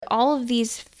all of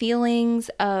these feelings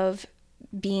of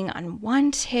being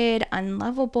unwanted,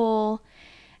 unlovable.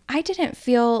 I didn't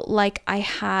feel like I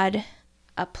had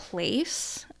a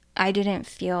place. I didn't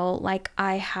feel like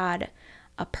I had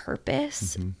a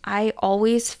purpose. I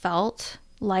always felt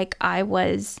like I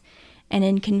was an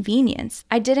inconvenience.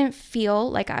 I didn't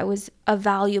feel like I was a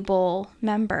valuable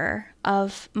member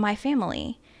of my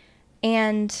family.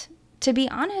 And to be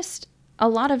honest, a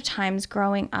lot of times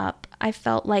growing up, I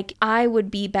felt like I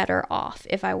would be better off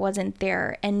if I wasn't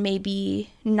there and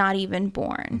maybe not even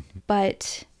born.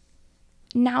 But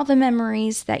now the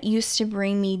memories that used to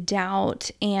bring me doubt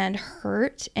and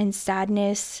hurt and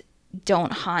sadness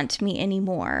don't haunt me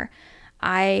anymore.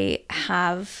 I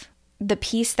have the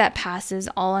peace that passes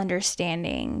all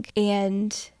understanding.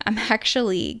 And I'm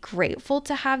actually grateful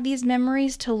to have these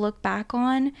memories to look back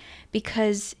on,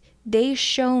 because they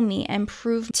show me and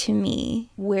prove to me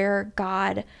where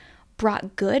God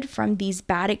brought good from these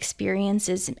bad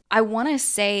experiences. I want to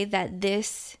say that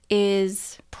this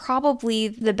is probably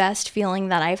the best feeling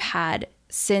that I've had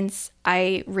since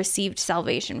I received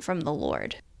salvation from the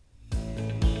Lord.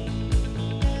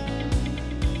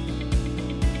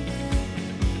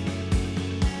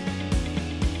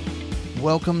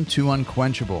 Welcome to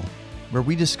Unquenchable, where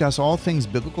we discuss all things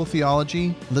biblical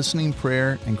theology, listening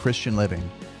prayer, and Christian living.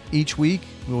 Each week,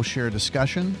 we will share a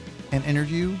discussion, an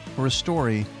interview, or a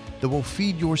story that will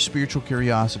feed your spiritual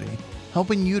curiosity,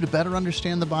 helping you to better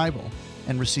understand the Bible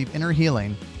and receive inner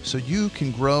healing so you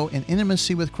can grow in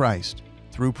intimacy with Christ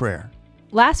through prayer.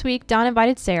 Last week, Don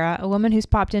invited Sarah, a woman who's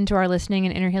popped into our listening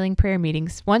and inner healing prayer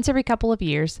meetings once every couple of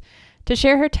years, to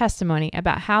share her testimony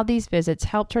about how these visits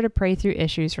helped her to pray through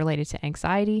issues related to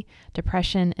anxiety,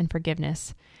 depression, and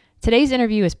forgiveness. Today's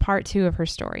interview is part 2 of her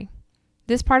story.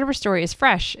 This part of her story is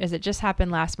fresh, as it just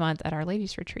happened last month at our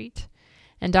ladies' retreat.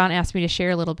 And Don asked me to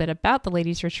share a little bit about the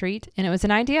ladies' retreat, and it was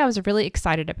an idea I was really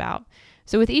excited about.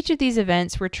 So with each of these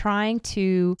events, we're trying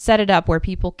to set it up where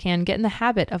people can get in the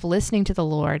habit of listening to the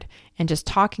Lord and just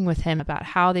talking with Him about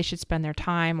how they should spend their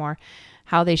time or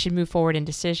how they should move forward in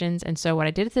decisions. And so what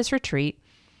I did at this retreat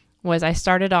was I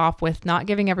started off with not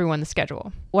giving everyone the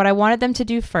schedule. What I wanted them to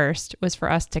do first was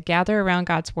for us to gather around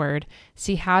God's Word,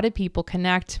 see how did people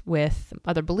connect with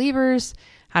other believers,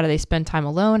 how do they spend time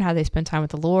alone, how do they spend time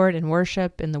with the Lord in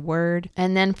worship, in the Word,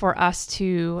 and then for us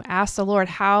to ask the Lord,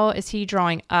 how is He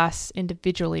drawing us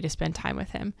individually to spend time with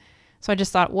Him? So I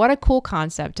just thought, what a cool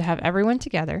concept to have everyone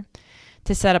together,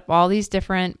 to set up all these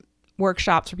different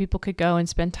workshops where people could go and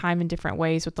spend time in different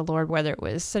ways with the Lord, whether it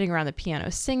was sitting around the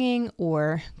piano singing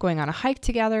or going on a hike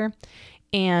together,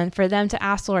 and for them to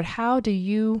ask the Lord, how do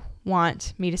you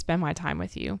want me to spend my time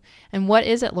with you? And what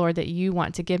is it, Lord, that you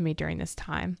want to give me during this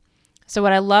time? So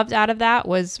what I loved out of that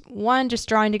was, one, just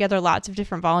drawing together lots of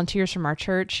different volunteers from our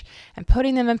church and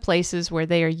putting them in places where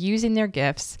they are using their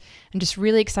gifts, and just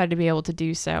really excited to be able to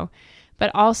do so. But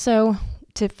also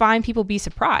to find people be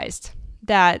surprised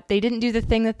that they didn't do the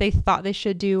thing that they thought they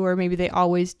should do, or maybe they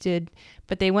always did,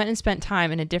 but they went and spent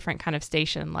time in a different kind of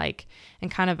station, like in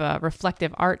kind of a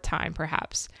reflective art time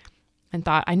perhaps, and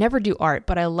thought, I never do art,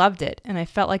 but I loved it. And I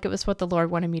felt like it was what the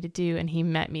Lord wanted me to do, and He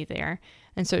met me there.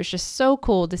 And so it's just so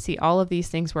cool to see all of these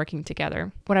things working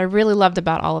together. What I really loved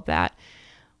about all of that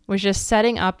was just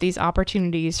setting up these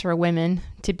opportunities for women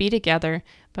to be together,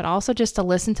 but also just to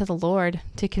listen to the Lord,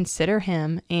 to consider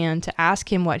Him, and to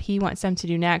ask Him what He wants them to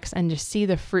do next, and just see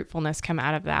the fruitfulness come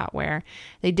out of that, where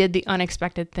they did the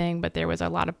unexpected thing, but there was a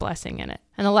lot of blessing in it.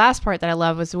 And the last part that I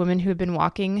love was the women who have been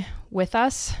walking with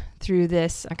us through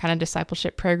this kind of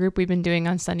discipleship prayer group we've been doing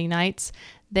on Sunday nights.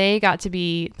 They got to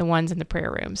be the ones in the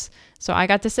prayer rooms. So I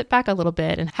got to sit back a little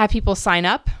bit and have people sign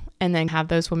up, and then have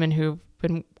those women who've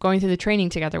been going through the training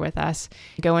together with us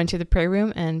go into the prayer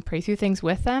room and pray through things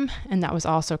with them. And that was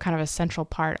also kind of a central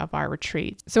part of our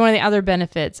retreat. So one of the other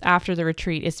benefits after the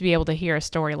retreat is to be able to hear a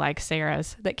story like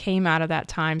Sarah's that came out of that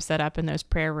time set up in those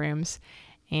prayer rooms.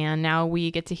 And now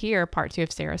we get to hear part 2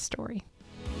 of Sarah's story.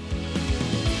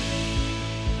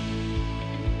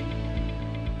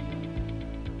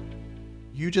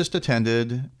 You just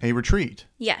attended a retreat.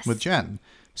 Yes. With Jen.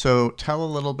 So tell a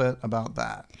little bit about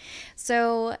that.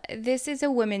 So this is a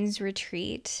women's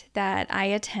retreat that I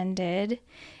attended.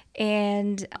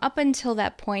 And up until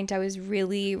that point, I was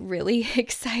really, really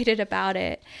excited about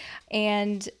it.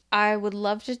 And I would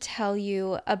love to tell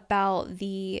you about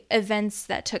the events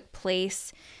that took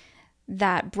place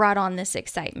that brought on this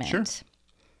excitement. Sure.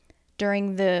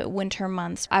 During the winter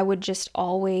months, I would just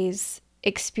always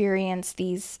experience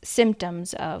these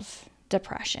symptoms of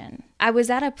depression. I was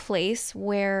at a place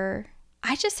where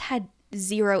I just had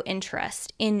zero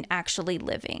interest in actually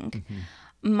living.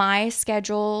 Mm-hmm. My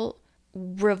schedule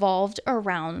revolved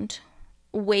around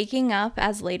waking up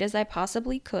as late as I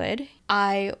possibly could.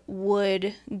 I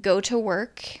would go to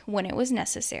work when it was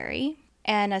necessary.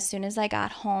 And as soon as I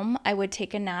got home, I would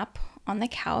take a nap on the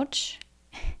couch.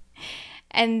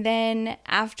 And then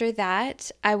after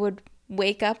that, I would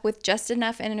wake up with just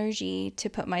enough energy to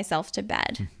put myself to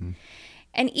bed.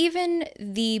 And even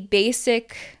the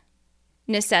basic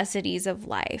necessities of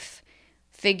life,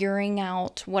 figuring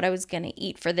out what I was going to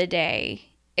eat for the day,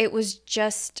 it was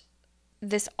just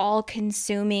this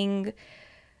all-consuming,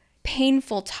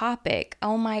 painful topic.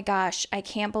 Oh my gosh, I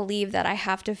can't believe that I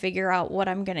have to figure out what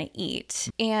I'm going to eat.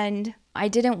 And I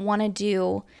didn't want to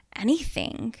do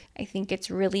anything. I think it's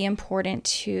really important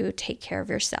to take care of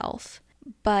yourself.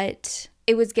 But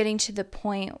it was getting to the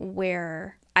point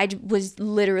where I was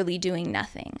literally doing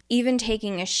nothing. Even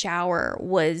taking a shower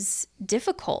was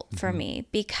difficult for me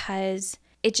because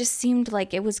it just seemed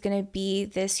like it was going to be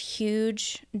this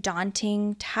huge,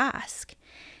 daunting task.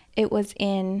 It was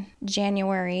in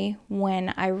January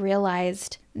when I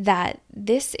realized that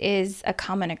this is a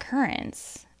common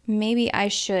occurrence. Maybe I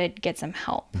should get some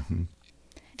help.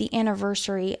 The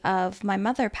anniversary of my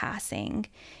mother passing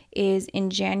is in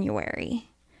January.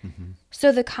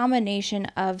 So the combination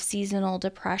of seasonal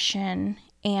depression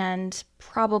and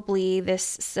probably this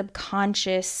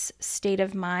subconscious state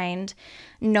of mind,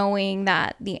 knowing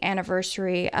that the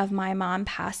anniversary of my mom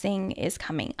passing is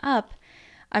coming up,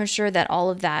 I'm sure that all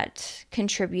of that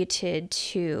contributed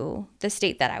to the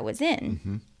state that I was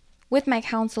in. With my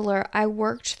counselor, I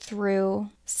worked through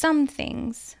some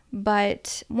things,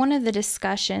 but one of the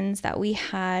discussions that we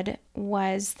had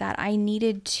was that I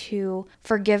needed to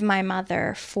forgive my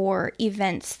mother for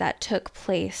events that took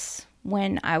place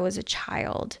when I was a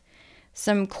child.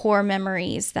 Some core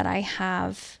memories that I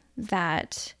have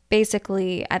that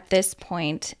basically at this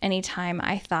point, anytime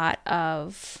I thought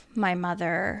of my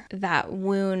mother, that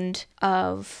wound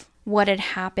of what had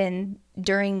happened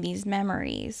during these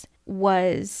memories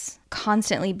was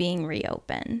constantly being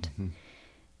reopened.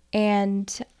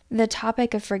 And the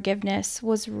topic of forgiveness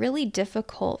was really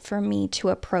difficult for me to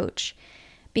approach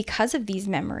because of these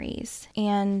memories.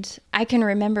 And I can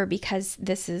remember, because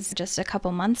this is just a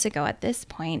couple months ago at this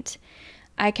point,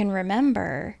 I can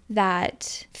remember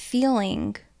that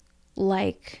feeling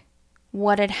like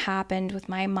what had happened with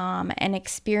my mom and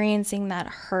experiencing that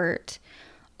hurt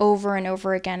over and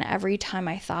over again every time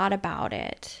I thought about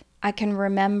it. I can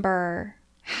remember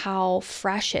how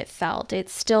fresh it felt. It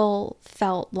still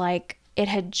felt like it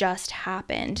had just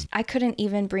happened. I couldn't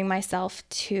even bring myself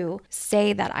to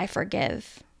say that I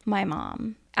forgive my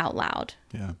mom out loud,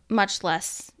 much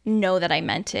less know that I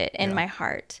meant it in my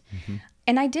heart.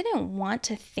 And I didn't want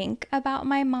to think about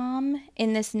my mom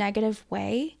in this negative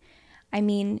way. I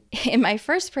mean, in my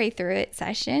first Pray Through It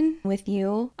session with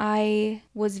you, I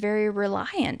was very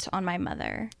reliant on my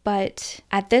mother. But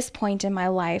at this point in my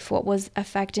life, what was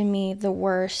affecting me the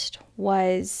worst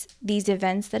was these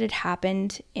events that had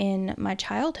happened in my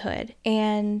childhood.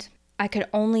 And I could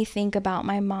only think about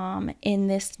my mom in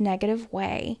this negative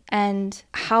way. And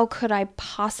how could I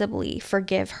possibly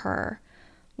forgive her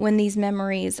when these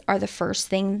memories are the first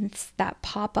things that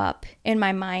pop up in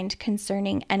my mind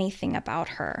concerning anything about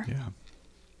her?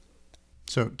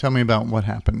 So tell me about what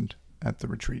happened at the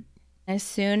retreat. As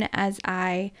soon as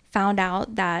I found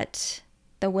out that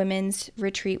the women's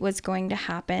retreat was going to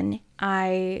happen,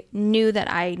 I knew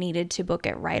that I needed to book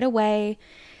it right away.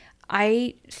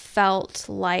 I felt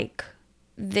like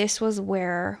this was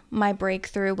where my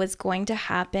breakthrough was going to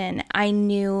happen. I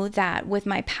knew that with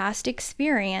my past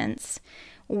experience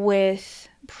with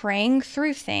praying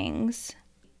through things,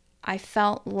 I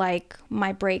felt like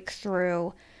my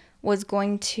breakthrough was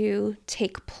going to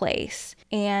take place,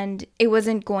 and it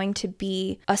wasn't going to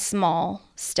be a small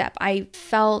step. I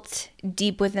felt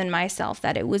deep within myself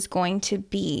that it was going to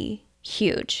be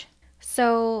huge.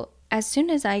 So as soon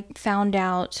as I found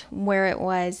out where it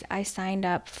was, I signed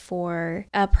up for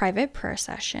a private prayer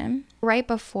session. Right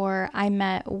before I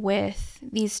met with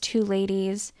these two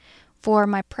ladies for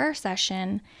my prayer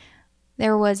session,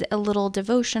 there was a little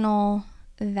devotional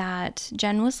that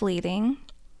Jen was leading.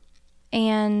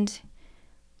 And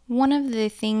one of the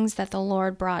things that the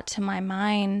Lord brought to my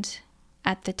mind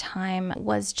at the time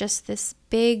was just this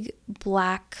big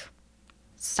black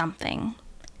something.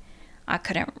 I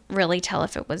couldn't really tell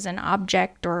if it was an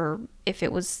object or if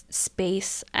it was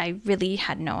space. I really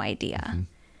had no idea.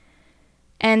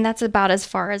 And that's about as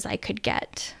far as I could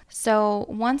get. So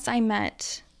once I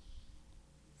met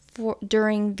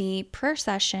during the prayer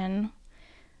session,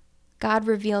 God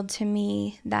revealed to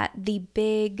me that the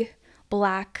big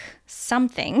black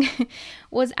something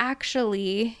was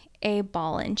actually a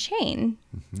ball and chain.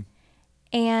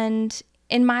 And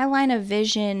in my line of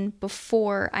vision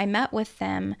before I met with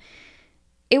them,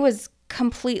 it was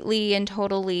completely and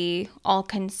totally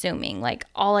all-consuming. Like,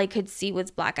 all I could see was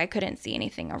black. I couldn't see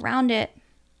anything around it.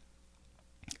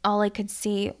 All I could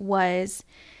see was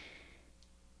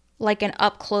like an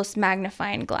up-close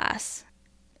magnifying glass.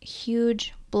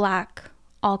 Huge, black,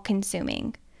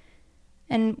 all-consuming.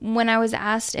 And when I was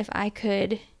asked if I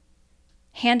could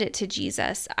hand it to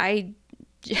Jesus, I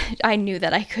knew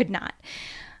that I could not.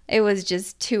 It was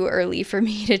just too early for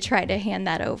me to try to hand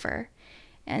that over.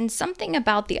 And something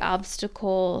about the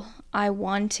obstacle I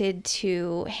wanted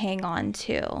to hang on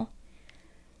to.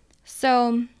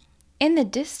 So in the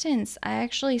distance, I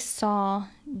actually saw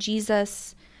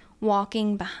Jesus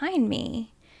walking behind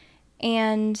me.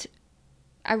 And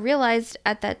I realized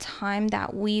at that time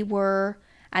that we were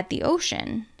at the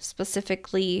ocean,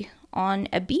 specifically on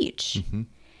a beach. Mm-hmm.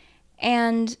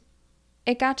 And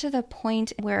it got to the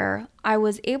point where I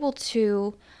was able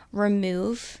to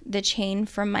remove the chain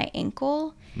from my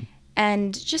ankle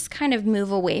and just kind of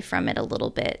move away from it a little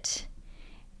bit.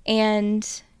 And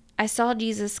I saw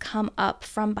Jesus come up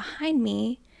from behind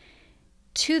me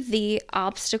to the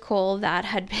obstacle that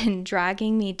had been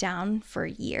dragging me down for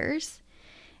years.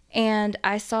 And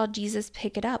I saw Jesus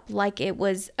pick it up like it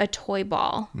was a toy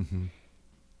ball. Mm-hmm.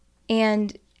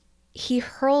 And he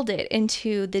hurled it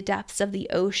into the depths of the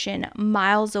ocean,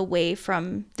 miles away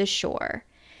from the shore.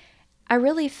 I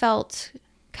really felt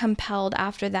compelled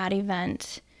after that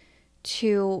event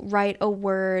to write a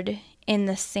word in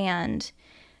the sand.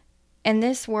 And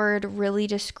this word really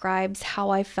describes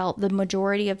how I felt the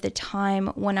majority of the time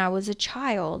when I was a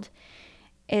child.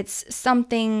 It's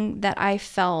something that I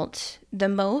felt the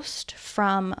most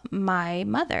from my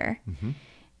mother. Mm-hmm.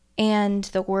 And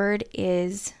the word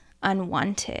is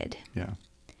unwanted. Yeah.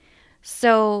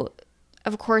 So,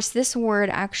 of course, this word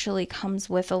actually comes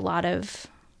with a lot of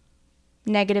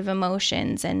negative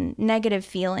emotions and negative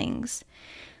feelings.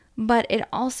 But it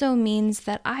also means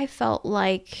that I felt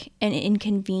like an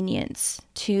inconvenience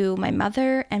to my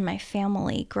mother and my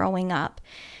family growing up.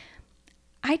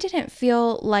 I didn't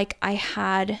feel like I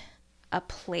had a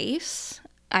place.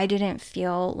 I didn't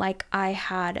feel like I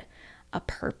had a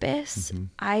purpose. Mm-hmm.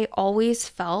 I always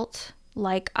felt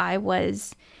like I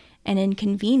was an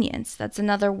inconvenience. That's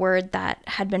another word that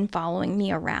had been following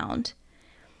me around.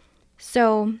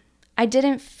 So I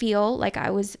didn't feel like I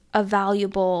was a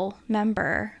valuable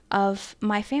member of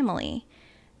my family.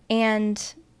 And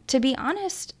to be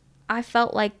honest, I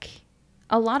felt like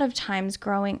a lot of times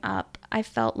growing up, I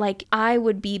felt like I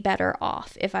would be better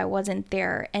off if I wasn't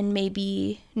there and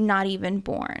maybe not even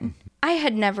born. I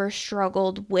had never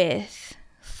struggled with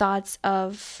thoughts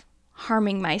of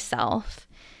harming myself.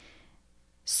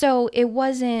 So it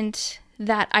wasn't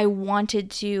that I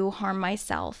wanted to harm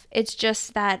myself. It's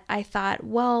just that I thought,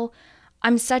 well,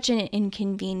 I'm such an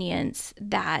inconvenience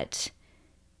that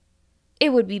it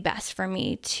would be best for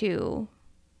me to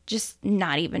just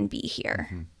not even be here.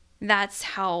 Mm-hmm. That's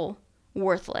how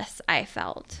worthless I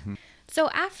felt. Mm-hmm. So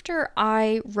after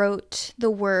I wrote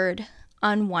the word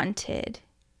unwanted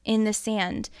in the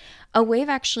sand, a wave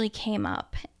actually came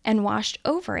up and washed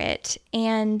over it.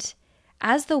 And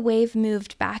as the wave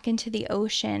moved back into the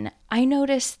ocean, I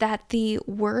noticed that the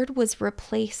word was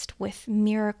replaced with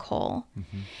miracle.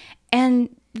 Mm-hmm.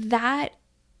 And that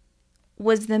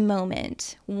was the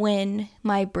moment when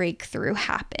my breakthrough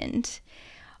happened.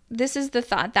 This is the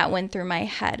thought that went through my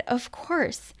head. Of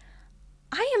course,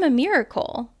 I am a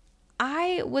miracle.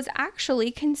 I was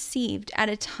actually conceived at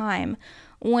a time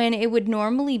when it would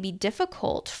normally be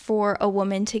difficult for a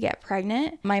woman to get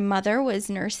pregnant. My mother was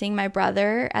nursing my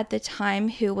brother at the time,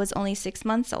 who was only 6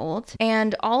 months old.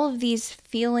 And all of these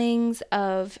feelings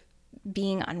of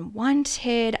being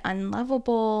unwanted,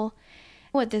 unlovable.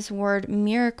 What this word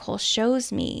miracle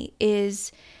shows me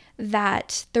is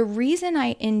that the reason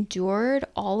I endured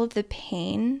all of the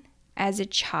pain as a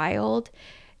child,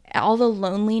 all the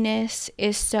loneliness,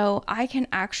 is so I can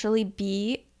actually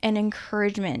be an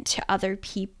encouragement to other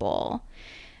people.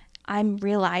 I'm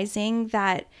realizing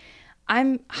that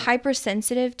I'm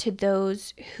hypersensitive to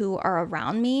those who are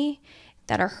around me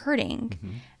that are hurting. Mm-hmm.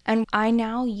 And I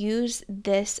now use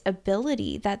this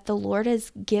ability that the Lord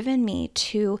has given me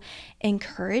to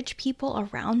encourage people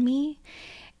around me.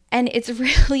 And it's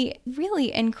really,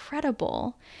 really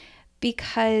incredible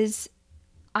because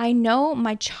I know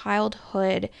my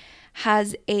childhood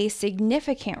has a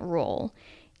significant role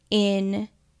in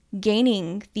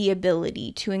gaining the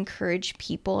ability to encourage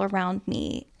people around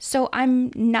me. So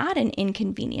I'm not an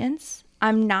inconvenience.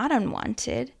 I'm not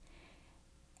unwanted.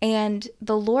 And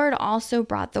the Lord also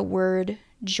brought the word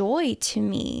joy to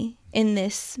me in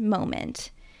this moment.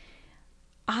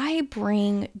 I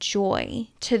bring joy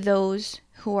to those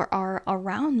who are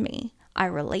around me. I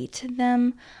relate to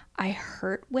them. I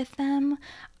hurt with them.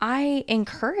 I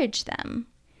encourage them.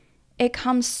 It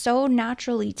comes so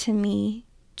naturally to me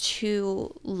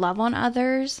to love on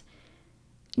others.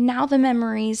 Now the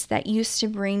memories that used to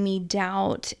bring me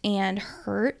doubt and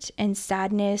hurt and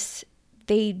sadness,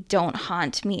 they don't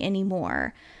haunt me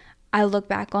anymore. I look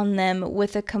back on them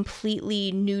with a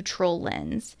completely neutral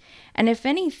lens. And if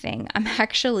anything, I'm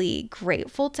actually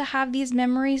grateful to have these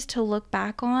memories to look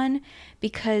back on,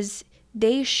 because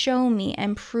they show me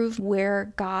and prove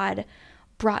where God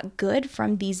brought good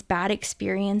from these bad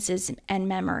experiences and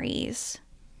memories.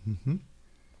 Mm-hmm.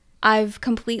 I've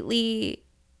completely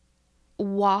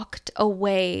walked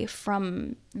away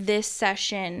from this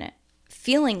session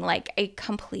feeling like a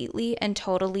completely and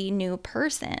totally new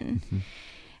person. Mm-hmm.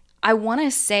 I want to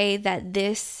say that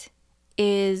this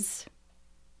is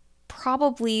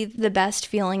probably the best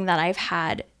feeling that I've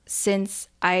had since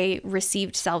I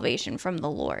received salvation from the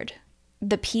Lord.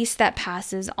 The peace that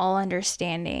passes all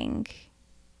understanding,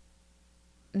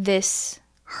 this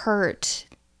hurt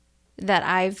that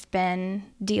I've been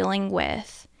dealing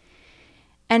with.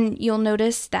 And you'll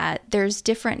notice that there's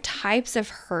different types of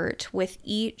hurt with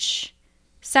each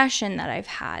session that I've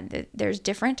had. There's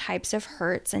different types of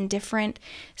hurts and different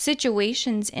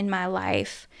situations in my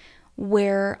life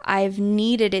where I've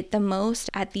needed it the most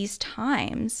at these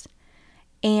times.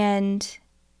 And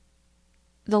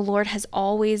the Lord has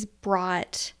always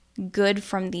brought good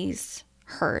from these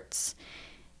hurts.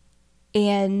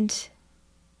 And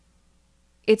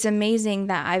it's amazing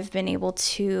that I've been able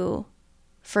to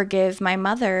forgive my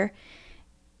mother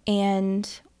and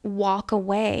walk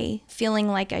away feeling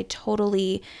like a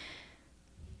totally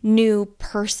new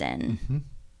person. Mm-hmm.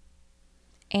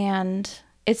 And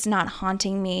it's not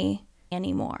haunting me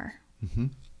anymore. Mm-hmm.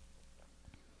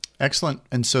 Excellent.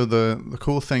 And so the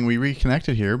cool thing, we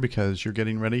reconnected here because you're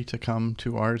getting ready to come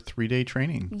to our 3-day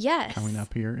training. Yes. Coming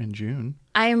up here in June.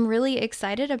 I am really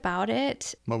excited about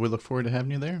it. Well, we look forward to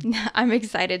having you there. I'm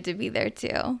excited to be there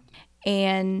too.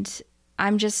 And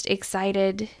I'm just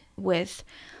excited with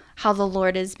how the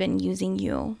Lord has been using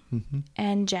you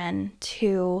and Jen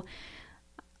to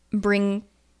bring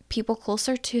people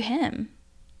closer to Him.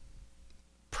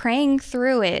 Praying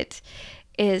through it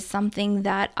is something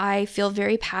that I feel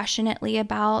very passionately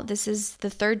about. This is the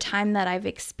third time that I've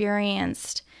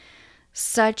experienced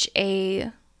such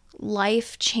a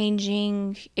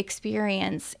life-changing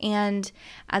experience. And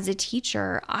as a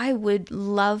teacher, I would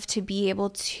love to be able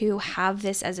to have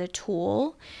this as a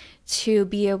tool to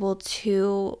be able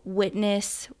to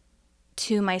witness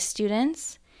to my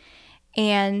students.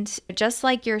 And just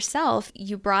like yourself,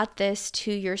 you brought this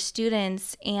to your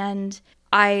students, and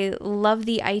I love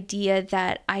the idea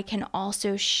that I can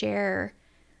also share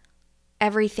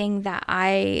everything that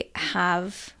I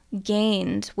have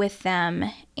gained with them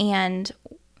and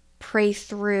pray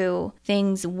through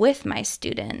things with my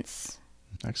students.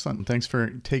 Excellent. Thanks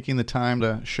for taking the time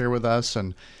to share with us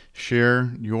and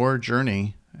share your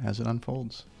journey as it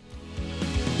unfolds.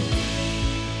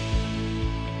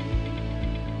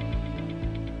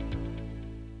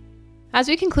 As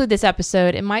we conclude this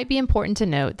episode, it might be important to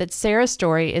note that Sarah's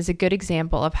story is a good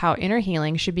example of how inner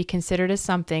healing should be considered as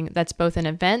something that's both an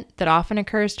event that often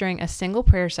occurs during a single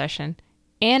prayer session,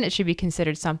 and it should be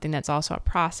considered something that's also a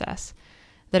process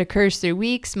that occurs through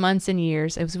weeks, months, and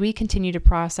years as we continue to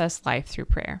process life through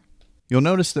prayer. You'll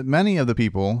notice that many of the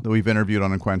people that we've interviewed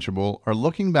on Unquenchable are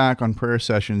looking back on prayer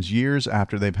sessions years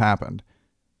after they've happened.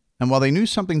 And while they knew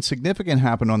something significant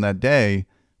happened on that day,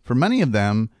 for many of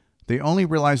them, they only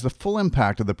realize the full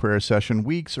impact of the prayer session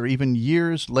weeks or even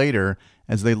years later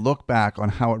as they look back on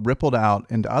how it rippled out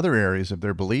into other areas of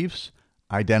their beliefs,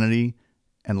 identity,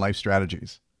 and life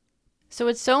strategies. So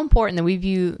it's so important that we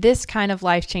view this kind of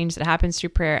life change that happens through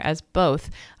prayer as both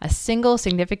a single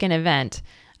significant event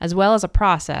as well as a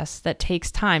process that takes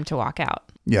time to walk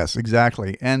out. Yes,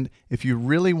 exactly. And if you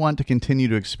really want to continue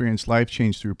to experience life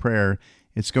change through prayer,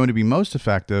 it's going to be most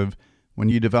effective when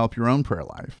you develop your own prayer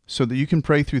life so that you can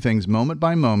pray through things moment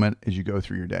by moment as you go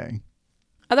through your day.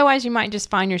 Otherwise, you might just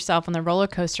find yourself on the roller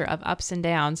coaster of ups and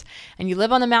downs, and you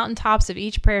live on the mountaintops of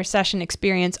each prayer session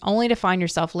experience only to find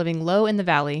yourself living low in the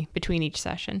valley between each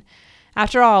session.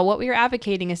 After all, what we are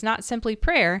advocating is not simply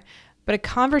prayer, but a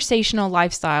conversational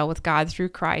lifestyle with God through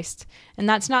Christ. And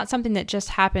that's not something that just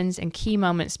happens in key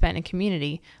moments spent in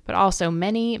community, but also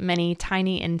many, many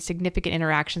tiny and significant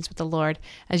interactions with the Lord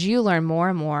as you learn more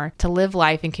and more to live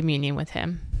life in communion with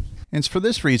Him. And it's for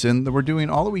this reason that we're doing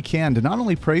all that we can to not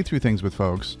only pray through things with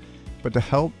folks, but to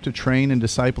help to train and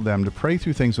disciple them to pray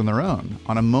through things on their own,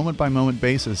 on a moment-by-moment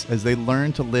basis as they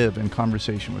learn to live in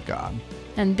conversation with God.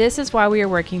 And this is why we are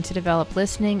working to develop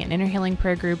listening and inner healing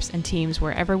prayer groups and teams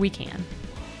wherever we can.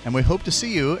 And we hope to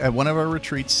see you at one of our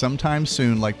retreats sometime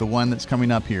soon, like the one that's coming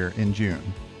up here in June.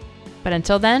 But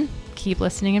until then, keep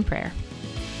listening in prayer.